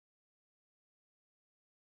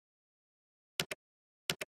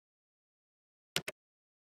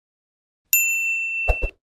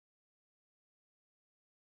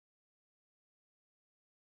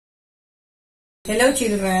Hello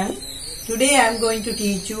children, today I am going to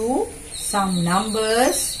teach you some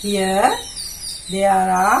numbers. Here there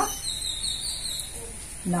are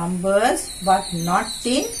numbers but not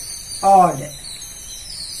in order.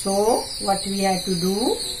 So what we have to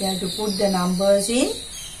do, we have to put the numbers in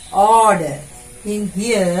order. In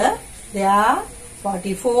here there are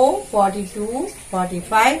 44, 42,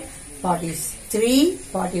 45, 43,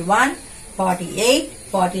 41, 48,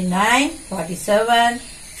 49, 47,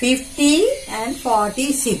 50 and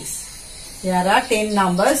 46. There are 10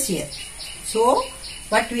 numbers here. So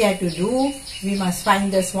what we have to do, we must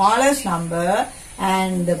find the smallest number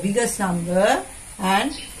and the biggest number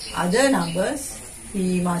and other numbers.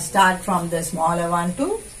 We must start from the smaller one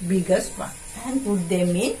to biggest one and put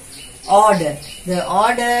them in order. The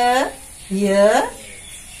order here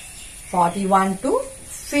 41 to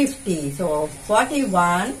 50. So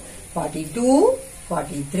 41, 42,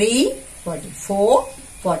 43, 44,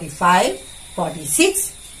 45,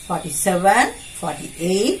 46, 47,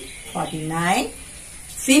 48, 49,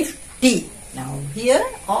 50. Now here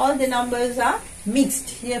all the numbers are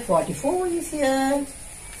mixed. Here 44 is here.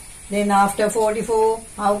 Then after 44,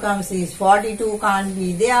 how comes this 42 can't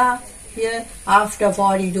be there? Here after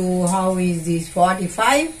 42, how is this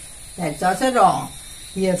 45? That's also wrong.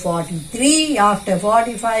 Here 43, after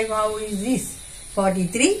 45, how is this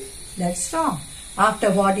 43? That's wrong.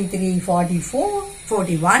 After 43, 44,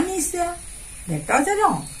 41 is there. That's also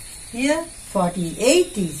wrong. Here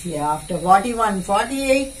 48 is here. After 41,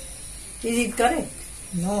 48. Is it correct?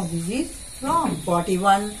 No, this is wrong.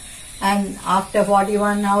 41 and after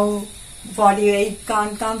 41 now 48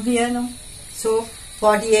 can't come here, no. So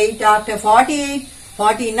 48 after 48,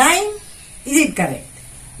 49. Is it correct?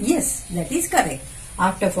 Yes, that is correct.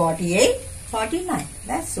 After 48, 49.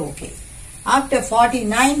 That's okay. After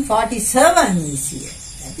 49, 47 is here.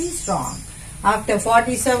 That is wrong. After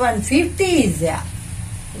 47, 50 is there.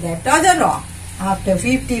 That was wrong. After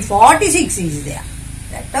 50, 46 is there.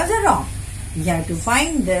 That was wrong. We have to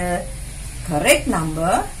find the correct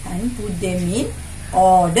number and put them in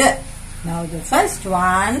order. Now the first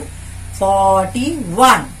one,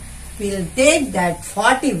 41. We'll take that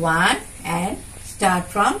 41 and start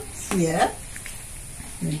from here.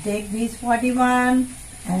 We'll take this 41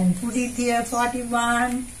 and put it here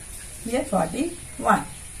 41, here 41.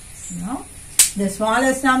 Now the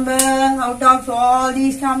smallest number out of all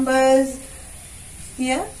these numbers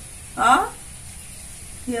here are,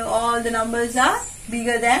 here all the numbers are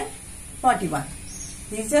bigger than 41.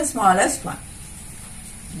 This is the smallest one.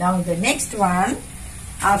 Now the next one,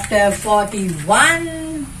 after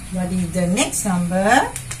 41, what is the next number?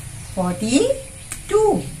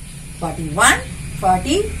 42. 41,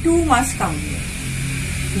 42 must come here.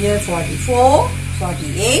 Here 44,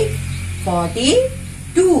 48,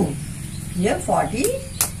 42. Here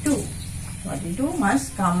 42. 42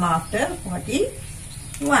 must come after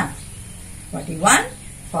 41. 41,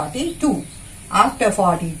 42. After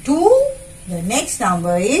 42, the next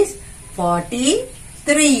number is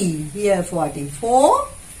 43. Here 44,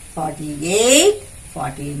 48,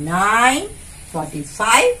 49,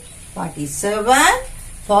 45, 47,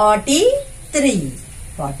 43.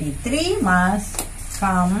 43 must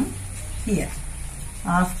come here.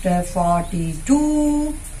 After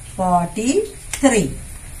 42, 43.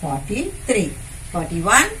 43.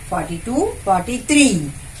 41, 42,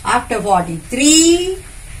 43. After 43,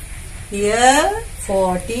 here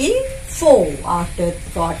 44. After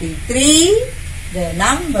 43, the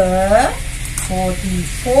number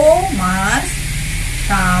 44 must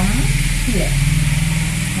come here.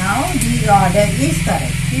 Now the order is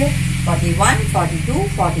correct. Here 41, 42,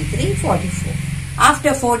 43, 44.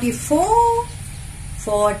 After 44,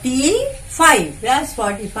 45. Plus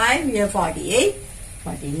 45, here 48,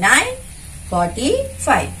 49,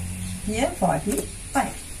 45. Here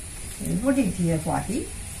 45. We'll put it here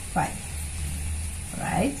 45.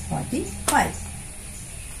 Right, 45.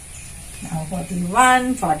 Now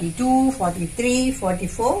 41, 42, 43,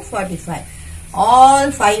 44, 45.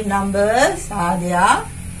 All 5 numbers are there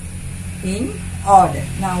in order.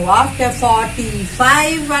 Now after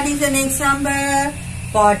 45, what is the next number?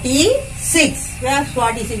 46. Where's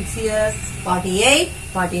 46 here? 48,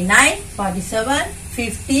 49, 47,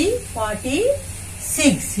 50,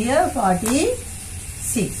 46. Here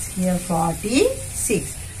 46. Here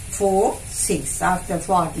 46. 4, 6. After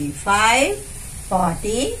 45,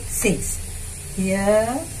 46.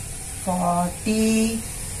 Here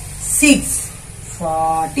 46.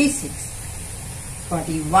 46.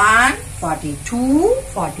 41, 42,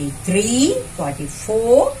 43,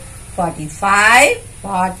 44, 45,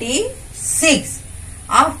 46.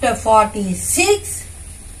 After 46,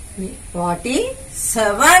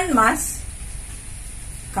 47 must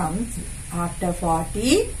comes after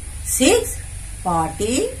 46,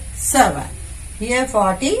 47. Here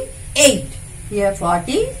 48. Here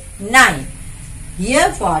 49.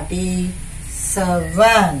 Here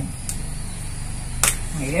 47.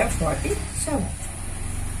 Here 47.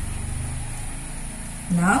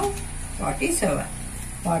 Now 47.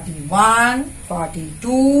 41,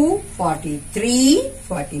 42, 43,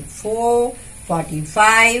 44,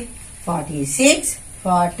 45, 46,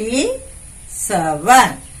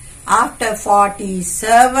 47. After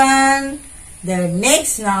 47, the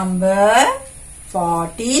next number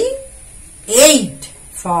 48.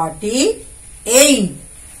 48.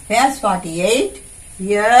 Where's 48?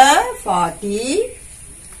 Here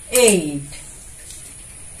 48.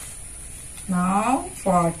 Now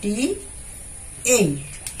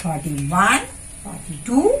 48. 41,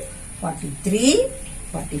 42, 43,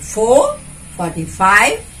 44,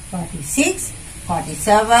 45, 46,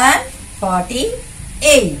 47,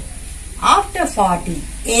 48. After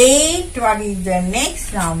 48, what is the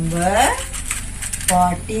next number?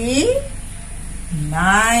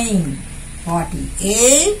 49.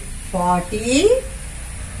 48,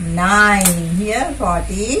 49. Here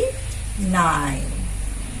 49.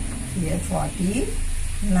 Here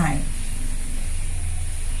 49.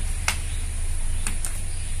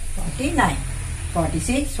 49,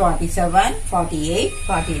 46, 47, 48,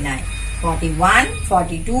 49, 41,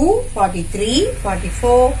 42, 43,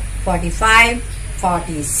 44, 45,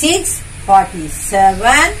 46,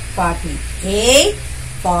 47, 48,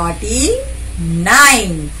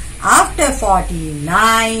 49. After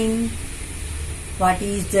 49, what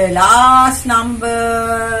is the last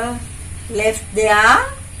number left there?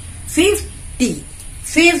 50.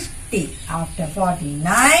 50. After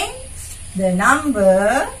 49, the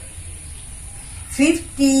number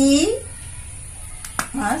 50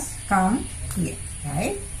 must come here,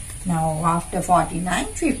 right? Now after 49,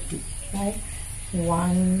 50, right?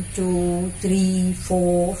 1, 2, 3,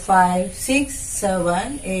 4, 5, 6,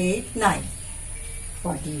 7, 8, 9.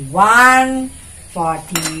 41,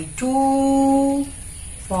 42,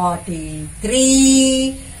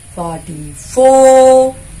 43,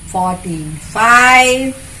 44,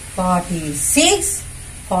 45, 46,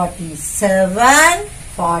 47,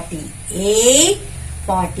 48,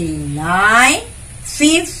 49,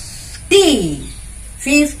 50.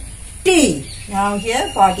 50. Now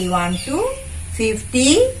here 41 to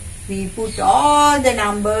 50. We put all the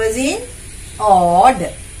numbers in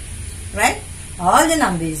order. Right? All the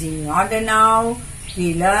numbers in order now.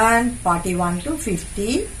 We learn 41 to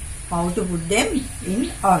 50. How to put them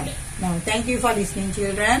in order. Now thank you for listening,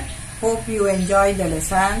 children. Hope you enjoyed the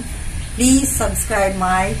lesson. Please subscribe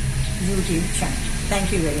my YouTube channel.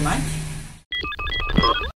 Thank you very much.